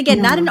felt like, and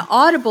again, not an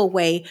audible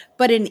way,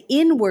 but an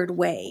inward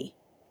way,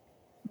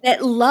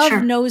 that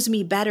love knows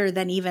me better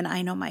than even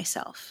I know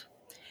myself.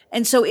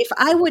 And so if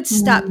I would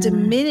stop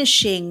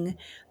diminishing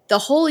the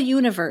whole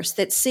universe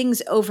that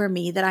sings over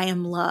me that I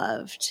am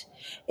loved,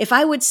 if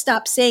I would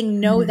stop saying,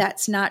 no,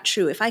 that's not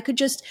true, if I could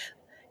just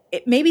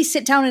maybe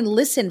sit down and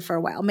listen for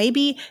a while,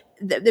 maybe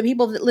the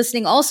people that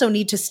listening also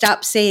need to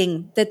stop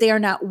saying that they are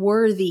not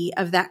worthy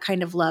of that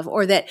kind of love,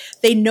 or that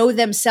they know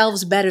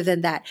themselves better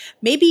than that.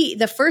 Maybe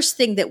the first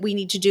thing that we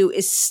need to do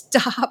is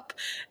stop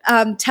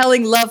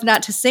telling love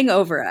not to sing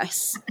over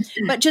us,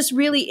 but just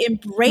really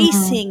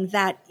embracing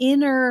that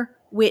inner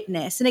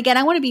witness. And again,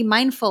 I want to be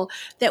mindful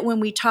that when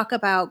we talk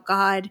about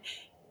God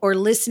or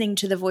listening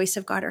to the voice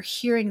of God or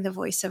hearing the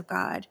voice of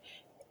God,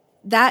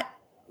 that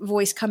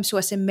voice comes to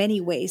us in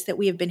many ways that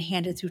we have been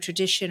handed through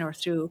tradition or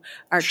through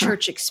our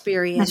church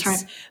experience.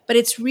 That's right. But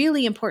it's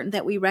really important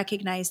that we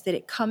recognize that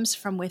it comes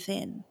from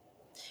within.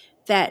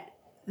 That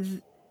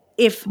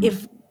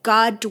if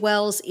God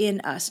dwells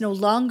in us, no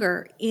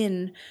longer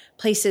in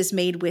places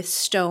made with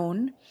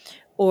stone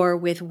or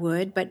with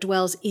wood, but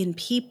dwells in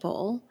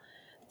people,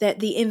 that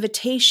the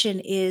invitation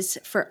is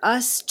for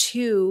us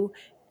to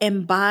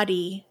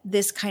embody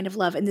this kind of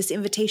love, and this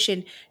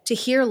invitation to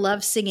hear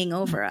love singing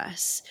over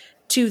us,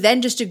 to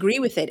then just agree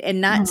with it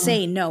and not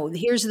say, no,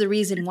 here's the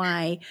reason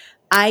why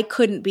I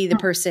couldn't be the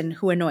person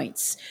who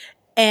anoints,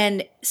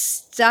 and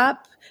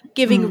stop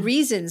giving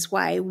reasons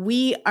why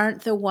we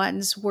aren't the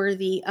ones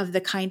worthy of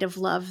the kind of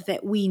love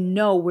that we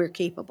know we're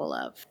capable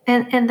of.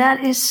 And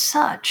that is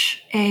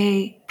such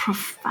a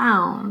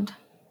profound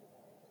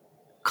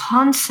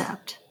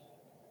concept.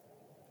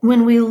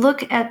 When we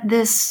look at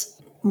this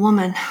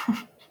woman,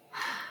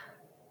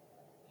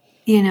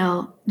 you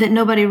know, that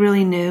nobody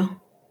really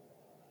knew,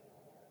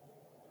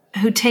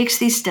 who takes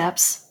these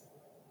steps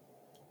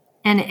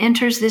and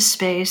enters this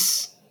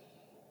space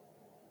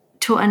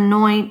to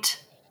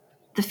anoint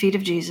the feet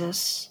of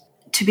Jesus,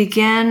 to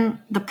begin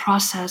the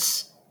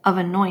process of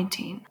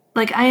anointing.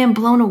 Like, I am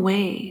blown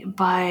away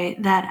by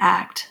that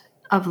act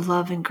of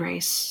love and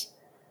grace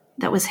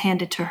that was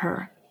handed to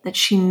her, that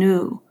she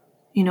knew,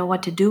 you know,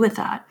 what to do with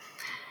that.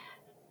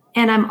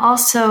 And I'm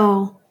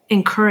also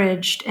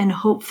encouraged and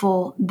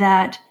hopeful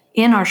that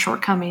in our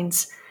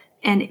shortcomings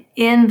and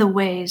in the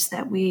ways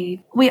that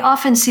we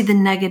often see the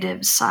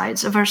negative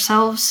sides of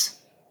ourselves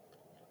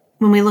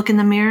when we look in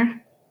the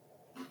mirror,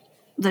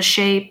 the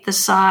shape, the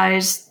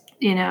size,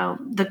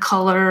 the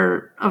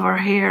color of our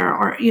hair,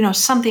 or,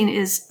 something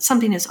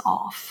is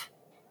off.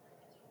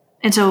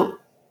 And so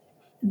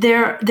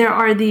there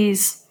are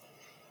these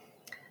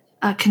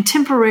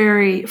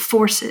contemporary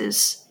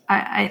forces,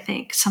 I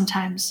think,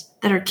 sometimes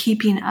that are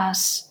keeping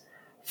us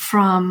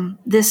from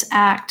this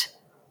act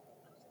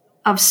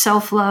of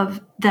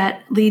self-love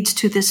that leads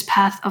to this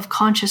path of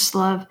conscious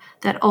love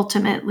that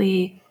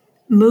ultimately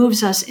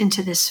moves us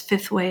into this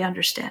fifth way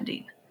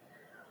understanding.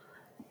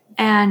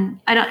 And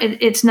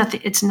it's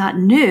not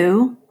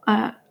new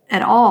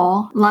at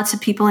all. Lots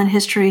of people in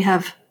history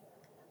have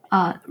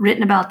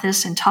written about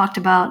this and talked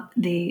about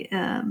the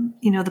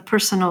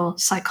personal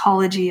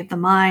psychology of the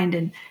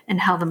mind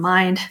and how the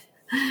mind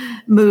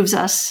moves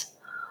us.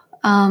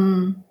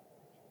 And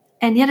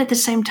yet at the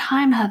same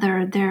time,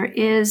 Heather, there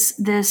is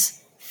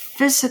this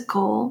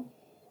physical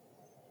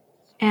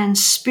and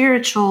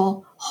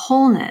spiritual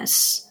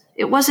wholeness.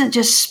 It wasn't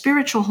just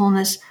spiritual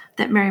wholeness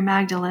that Mary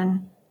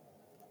Magdalene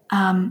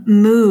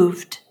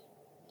moved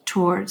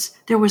towards.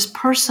 There was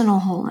personal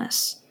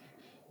wholeness,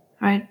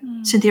 right?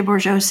 Cynthia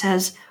Bourgeault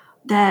says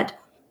that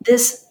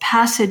this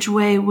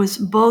passageway was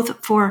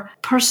both for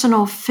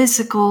personal,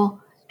 physical,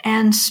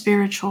 and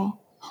spiritual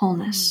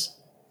wholeness.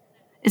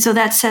 And so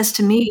that says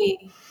to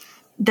me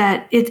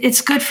that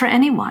it's good for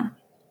anyone.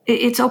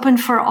 It's open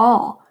for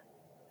all,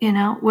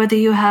 whether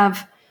you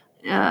have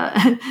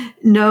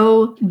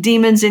no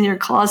demons in your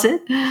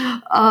closet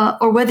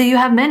or whether you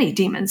have many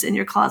demons in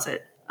your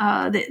closet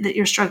that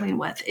you're struggling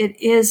with. It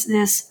is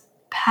this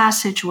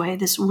passageway,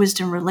 this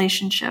wisdom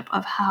relationship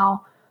of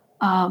how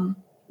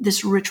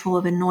this ritual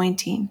of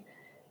anointing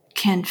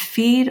can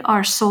feed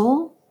our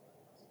soul,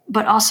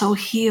 but also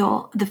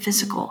heal the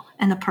physical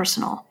and the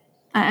personal.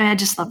 I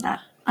just love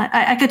that.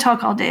 I could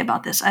talk all day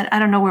about this. I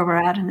don't know where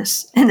we're at in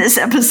this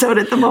episode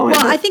at the moment.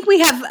 Well, I think we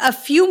have a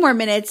few more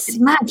minutes.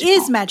 It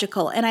is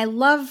magical. And I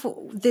love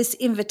this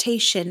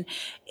invitation.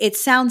 It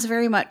sounds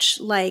very much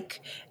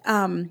like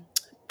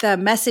the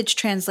Message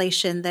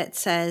translation that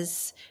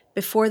says,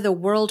 before the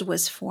world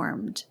was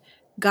formed,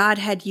 God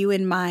had you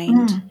in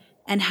mind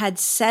and had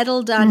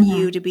settled on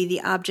you to be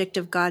the object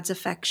of God's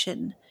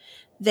affection,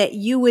 that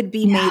you would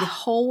be made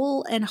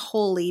whole and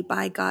holy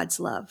by God's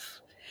love.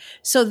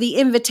 So the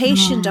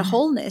invitation to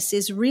wholeness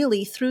is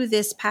really through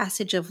this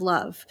passage of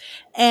love.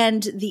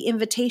 And the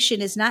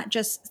invitation is not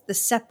just the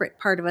separate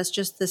part of us,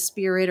 just the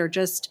spirit or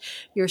just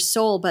your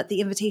soul, but the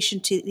invitation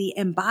to the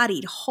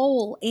embodied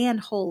whole and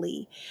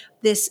holy,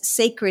 this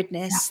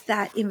sacredness,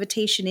 that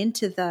invitation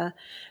into the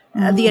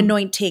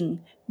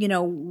anointing.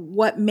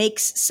 What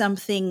makes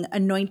something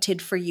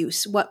anointed for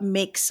use? What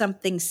makes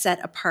something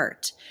set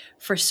apart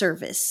for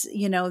service?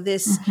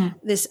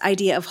 This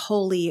idea of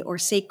holy or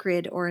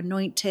sacred or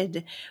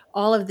anointed,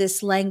 all of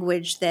this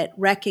language that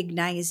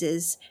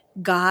recognizes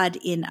God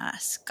in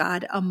us,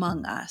 God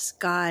among us,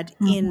 God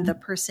in the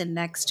person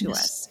next to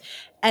us.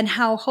 And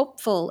how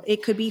hopeful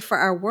it could be for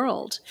our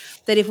world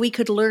that if we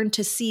could learn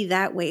to see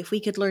that way, if we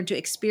could learn to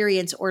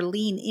experience or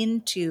lean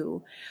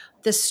into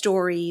the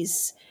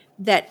stories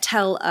that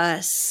tell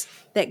us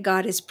that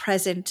God is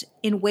present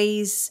in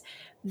ways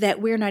that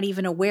we're not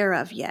even aware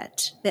of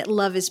yet, that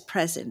love is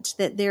present,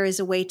 that there is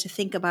a way to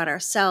think about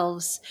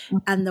ourselves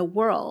and the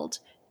world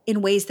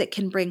in ways that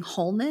can bring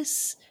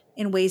wholeness,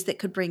 in ways that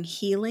could bring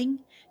healing,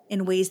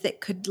 in ways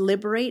that could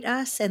liberate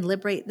us and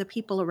liberate the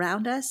people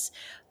around us.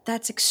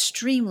 That's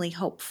extremely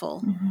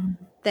hopeful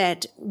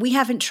that we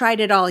haven't tried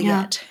it all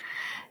yet.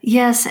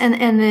 Yes,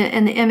 and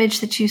the image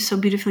that you so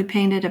beautifully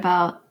painted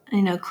about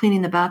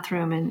cleaning the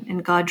bathroom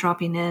and God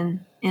dropping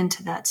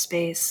into that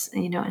space,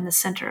 in the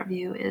center of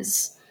you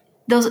is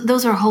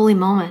those are holy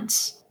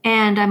moments.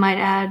 And I might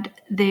add,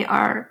 they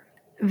are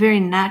very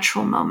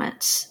natural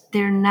moments.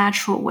 They're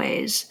natural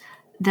ways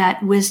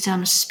that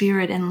wisdom,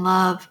 spirit, and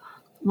love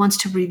wants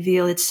to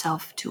reveal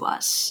itself to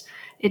us.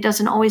 It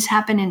doesn't always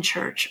happen in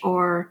church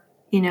or,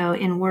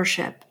 in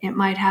worship. It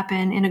might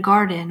happen in a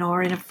garden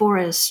or in a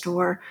forest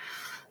or,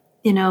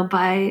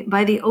 by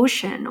the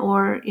ocean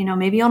or,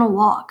 maybe on a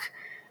walk.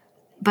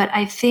 But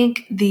I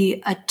think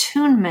the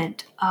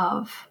attunement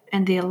of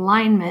and the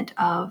alignment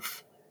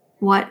of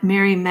what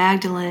Mary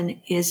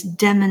Magdalene is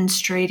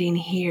demonstrating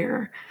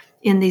here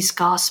in these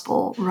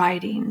gospel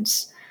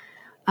writings,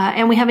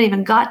 and we haven't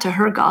even got to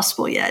her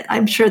gospel yet.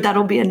 I'm sure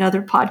that'll be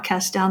another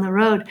podcast down the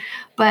road.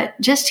 But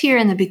just here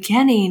in the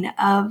beginning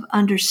of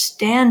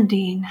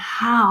understanding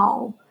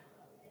how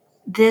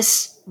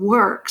this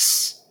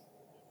works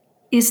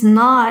is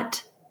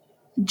not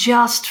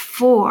just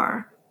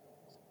for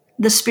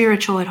the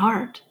spiritual at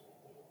heart.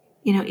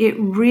 It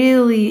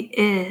really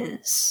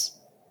is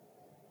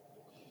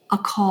a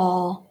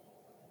call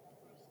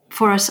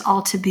for us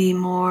all to be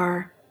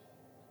more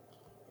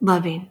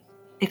loving,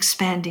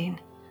 expanding,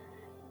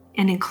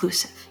 and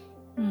inclusive.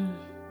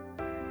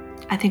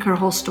 I think her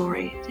whole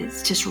story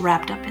is just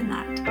wrapped up in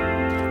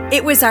that.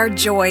 It was our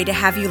joy to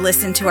have you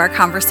listen to our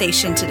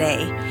conversation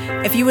today.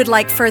 If you would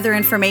like further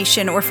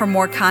information or for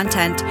more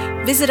content,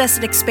 visit us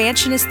at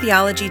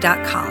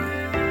expansionisttheology.com.